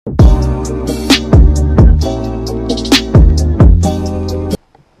Alright,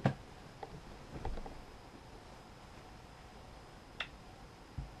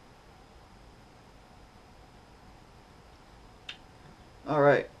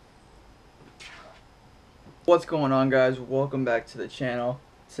 what's going on, guys? Welcome back to the channel.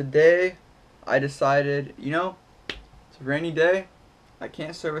 Today I decided, it's a rainy day, I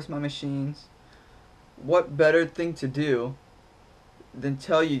can't service my machines. What better thing to do than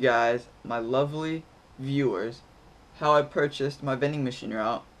tell you guys, my lovely viewers, how I purchased my vending machine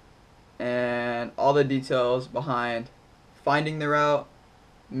route and all the details behind finding the route,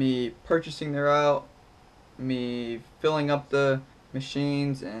 me purchasing the route, me filling up the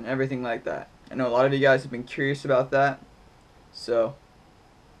machines, and everything like that. I know a lot of you guys have been curious about that, so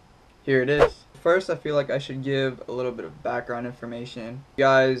here it is. First, I feel like I should give a little bit of background information. If you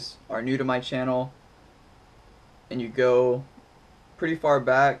guys are new to my channel and you go pretty far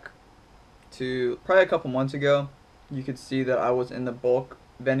back to probably a couple months ago, you could see that I was in the bulk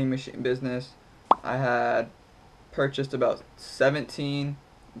vending machine business. I had purchased about 17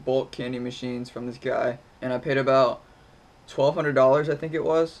 bulk candy machines from this guy, and I paid about $1,200, I think it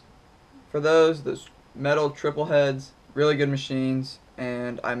was, for those metal triple heads, really good machines.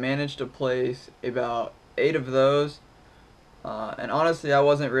 And I managed to place about 8 of those, and honestly I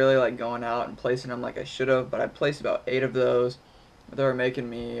wasn't really like going out and placing them like I should have, but I placed about 8 of those. They were making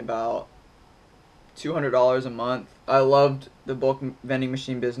me about $200 a month. I loved the bulk vending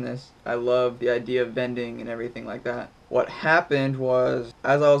machine business. I loved the idea of vending and everything like that. What happened was,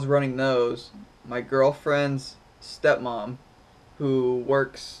 as I was running those, my girlfriend's stepmom, who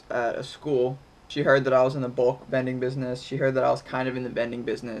works at a school, she heard that I was in the bulk vending business. She heard that I was kind of in the vending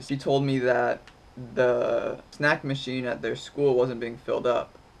business. She told me that the snack machine at their school wasn't being filled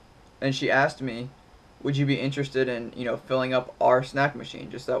up. And she asked me, would you be interested in, filling up our snack machine,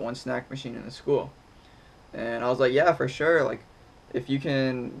 just that one snack machine in the school? And I was like, yeah, for sure. Like, if you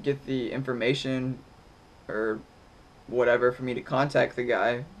can get the information or whatever for me to contact the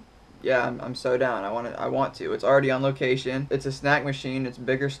guy, yeah, I'm so down. I want to. It's already on location. It's a snack machine. It's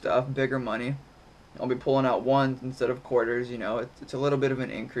bigger stuff, bigger money. I'll be pulling out ones instead of quarters. It's a little bit of an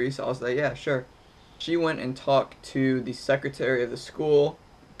increase. I was like, yeah, sure. She went and talked to the secretary of the school,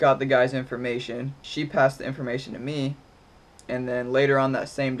 got the guy's information. She passed the information to me, and then later on that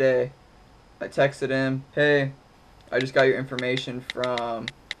same day, I texted him, hey, I just got your information from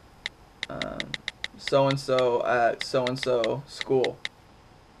so-and-so at so-and-so school.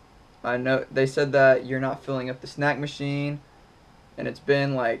 I know they said that you're not filling up the snack machine, and it's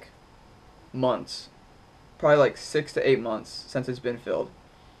been like months, probably like 6 to 8 months since it's been filled.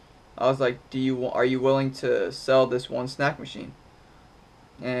 I was like, are you willing to sell this one snack machine?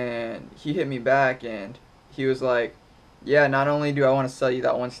 And he hit me back and he was like, yeah, not only do I want to sell you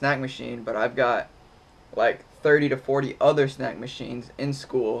that one snack machine, but I've got like 30 to 40 other snack machines in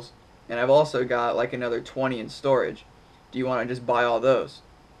schools, and I've also got like another 20 in storage. Do you want to just buy all those?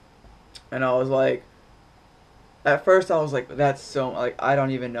 And I was like, at first I was like, that's so, like, I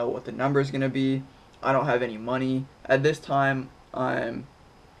don't even know what the number is going to be. I don't have any money. At this time, it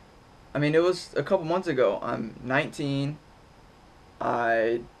was a couple months ago. I'm 19.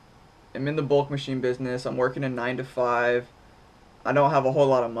 I am in the bulk machine business. I'm working a 9 to 5. I don't have a whole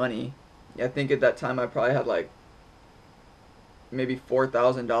lot of money. I think at that time I probably had like maybe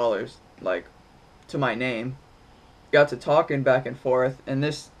 $4,000 like to my name. Got to talking back and forth, and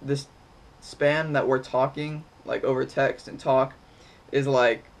this span that we're talking like over text and talk is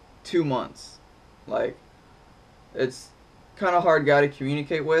like 2 months. Like, it's kind of hard guy to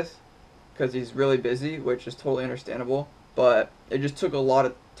communicate with because he's really busy, which is totally understandable, but it just took a lot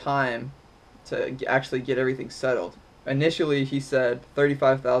of time to actually get everything settled. Initially he said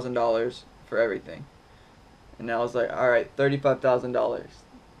 $35,000 for everything, and I was like, alright, $35,000.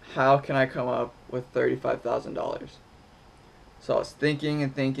 How can I come up with $35,000? So I was thinking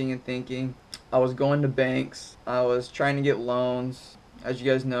and thinking and thinking. I was going to banks. I was trying to get loans. As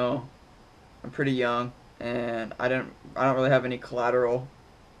you guys know, I'm pretty young, and I don't really have any collateral.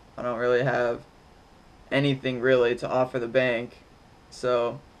 I don't really have anything really to offer the bank.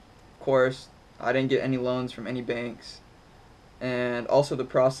 So, of course, I didn't get any loans from any banks. And also the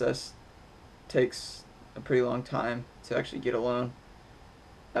process takes a pretty long time to actually get a loan,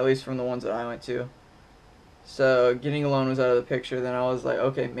 at least from the ones that I went to. So getting a loan was out of the picture. Then I was like,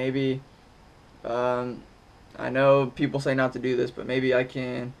 okay, maybe, I know people say not to do this, but maybe I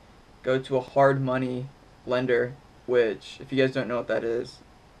can go to a hard money lender, which, if you guys don't know what that is,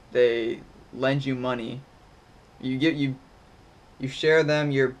 they lend you money. You share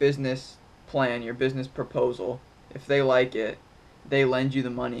them your business plan, your business proposal. If they like it, they lend you the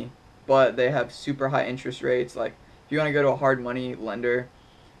money, but they have super high interest rates. Like if you want to go to a hard money lender,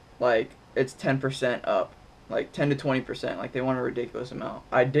 like it's 10% up, like 10 to 20%. Like they want a ridiculous amount.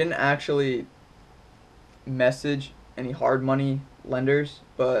 I didn't actually message any hard money lenders,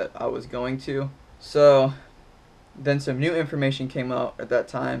 but I was going to. So then some new information came out at that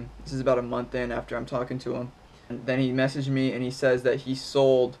time. This is about a month in after I'm talking to him. And then he messaged me and he says that he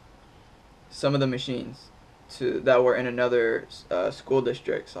sold some of the machines that were in another school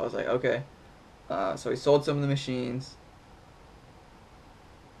district. So I was like, okay. So he sold some of the machines.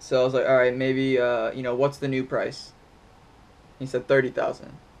 So I was like, all right, maybe what's the new price? He said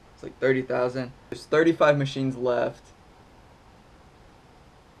 30,000. It's like 30,000. There's 35 machines left.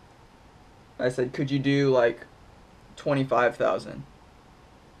 I said, could you do like 25,000?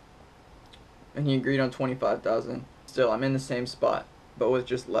 And he agreed on 25,000. Still, I'm in the same spot, but with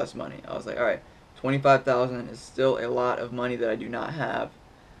just less money. I was like, all right, 25,000 is still a lot of money that I do not have.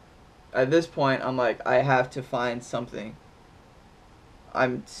 At this point, I'm like, I have to find something.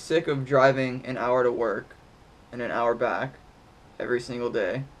 I'm sick of driving an hour to work and an hour back every single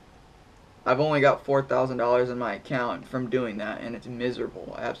day. I've only got $4,000 in my account from doing that, and it's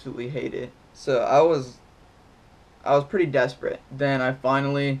miserable. I absolutely hate it. So I was pretty desperate. Then I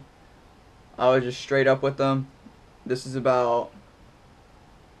was just straight up with them. It's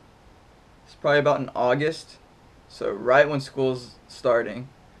probably about in August. So right when school's starting,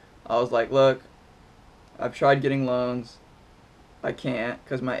 I was like, look, I've tried getting loans. I can't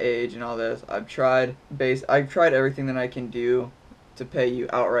because my age and all this. I've tried everything that I can do to pay you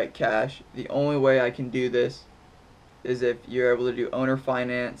outright cash. The only way I can do this is if you're able to do owner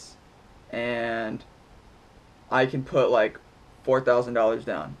finance, and I can put like $4,000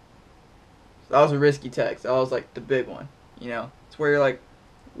 down. So that was a risky text. That was like the big one. It's where you're like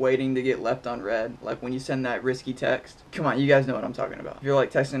waiting to get left on red. Like when you send that risky text. Come on, you guys know what I'm talking about. If you're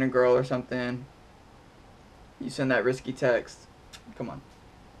like texting a girl or something, you send that risky text. Come on.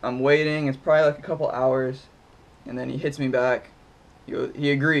 I'm waiting. It's probably like a couple hours, and then he hits me back.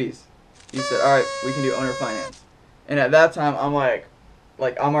 He agrees. He said, all right, we can do owner finance. And at that time, I'm like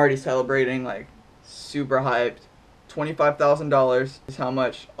I'm already celebrating, like super hyped. $25,000 is how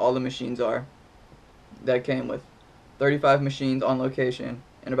much all the machines are. That came with 35 machines on location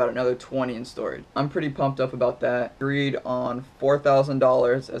and about another 20 in storage. I'm pretty pumped up about that. Agreed on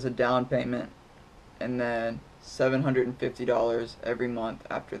 $4,000 as a down payment, and then $750 every month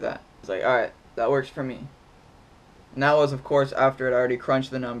after that. I was like, alright, that works for me. And that was, of course, after I'd already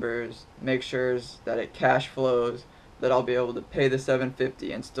crunched the numbers, make sure that it cash flows, that I'll be able to pay the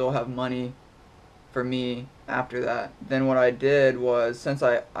 $750 and still have money for me after that. Then what I did was, since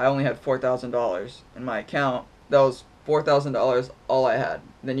I only had $4,000 in my account, that was $4,000 all I had.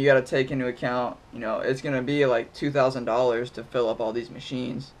 Then you got to take into account, it's going to be like $2,000 to fill up all these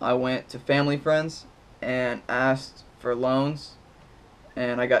machines. I went to family friends and asked for loans,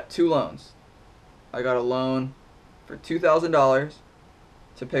 and I got 2 loans. I got a loan for $2,000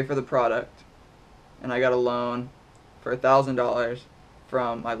 to pay for the product, and I got a loan for $1,000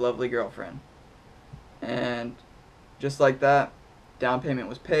 from my lovely girlfriend. And just like that, down payment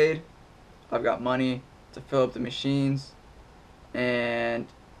was paid. I've got money to fill up the machines, and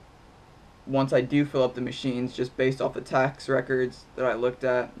once I do fill up the machines, just based off the tax records that I looked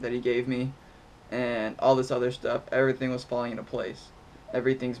at that he gave me and all this other stuff, everything was falling into place.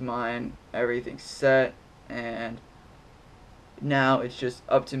 Everything's mine, everything's set, and now it's just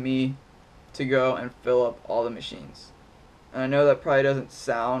up to me to go and fill up all the machines. And I know that probably doesn't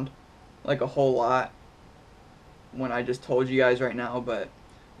sound like a whole lot when I just told you guys right now, but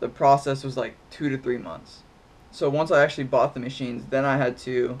the process was like 2 to 3 months. So once I actually bought the machines, then I had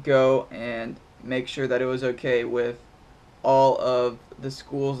to go and make sure that it was okay with all of the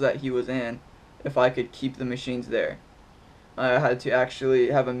schools that he was in, if I could keep the machines there. I had to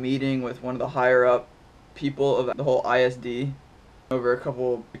actually have a meeting with one of the higher up people of the whole ISD over a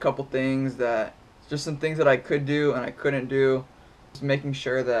couple things, just some things that I could do and I couldn't do. Just making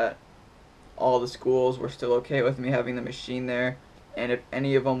sure that all the schools were still okay with me having the machine there, and if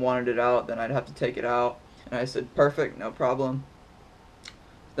any of them wanted it out, then I'd have to take it out. And I said, perfect, no problem.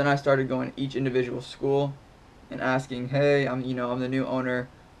 Then I started going to each individual school and asking, hey, I'm the new owner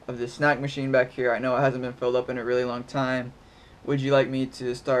of this snack machine back here. I know it hasn't been filled up in a really long time. Would you like me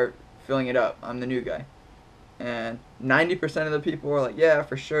to start filling it up? I'm the new guy. And 90% of the people were like, yeah,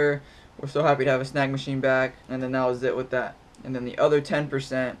 for sure. We're so happy to have a snack machine back. And then that was it with that. And then the other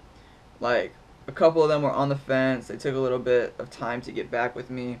 10%, like a couple of them were on the fence. They took a little bit of time to get back with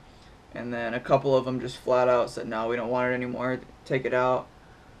me. And then a couple of them just flat out said, no, we don't want it anymore. Take it out.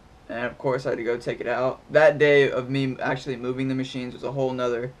 and of course I had to go take it out. That day of me actually moving the machines was a whole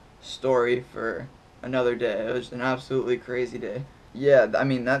nother story for another day. It was an absolutely crazy day. Yeah, I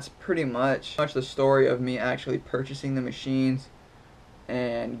mean, that's pretty much the story of me actually purchasing the machines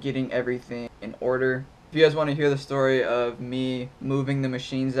and getting everything in order. If you guys want to hear the story of me moving the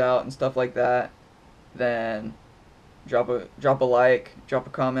machines out and stuff like that, then drop a like, drop a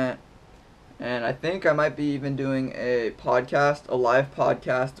comment, and I think I might be even doing a podcast, a live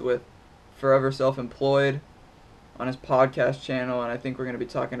podcast with Forever Self-Employed on his podcast channel, and I think we're going to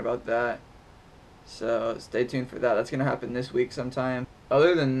be talking about that. So stay tuned for that. That's going to happen this week sometime.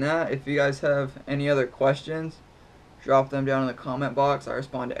 Other than that, if you guys have any other questions, drop them down in the comment box. I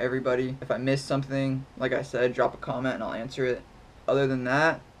respond to everybody. If I miss something, like I said, drop a comment and I'll answer it. Other than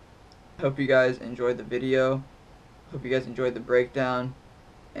that, I hope you guys enjoyed the video. Hope you guys enjoyed the breakdown.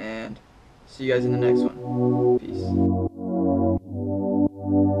 And see you guys in the next one. Peace.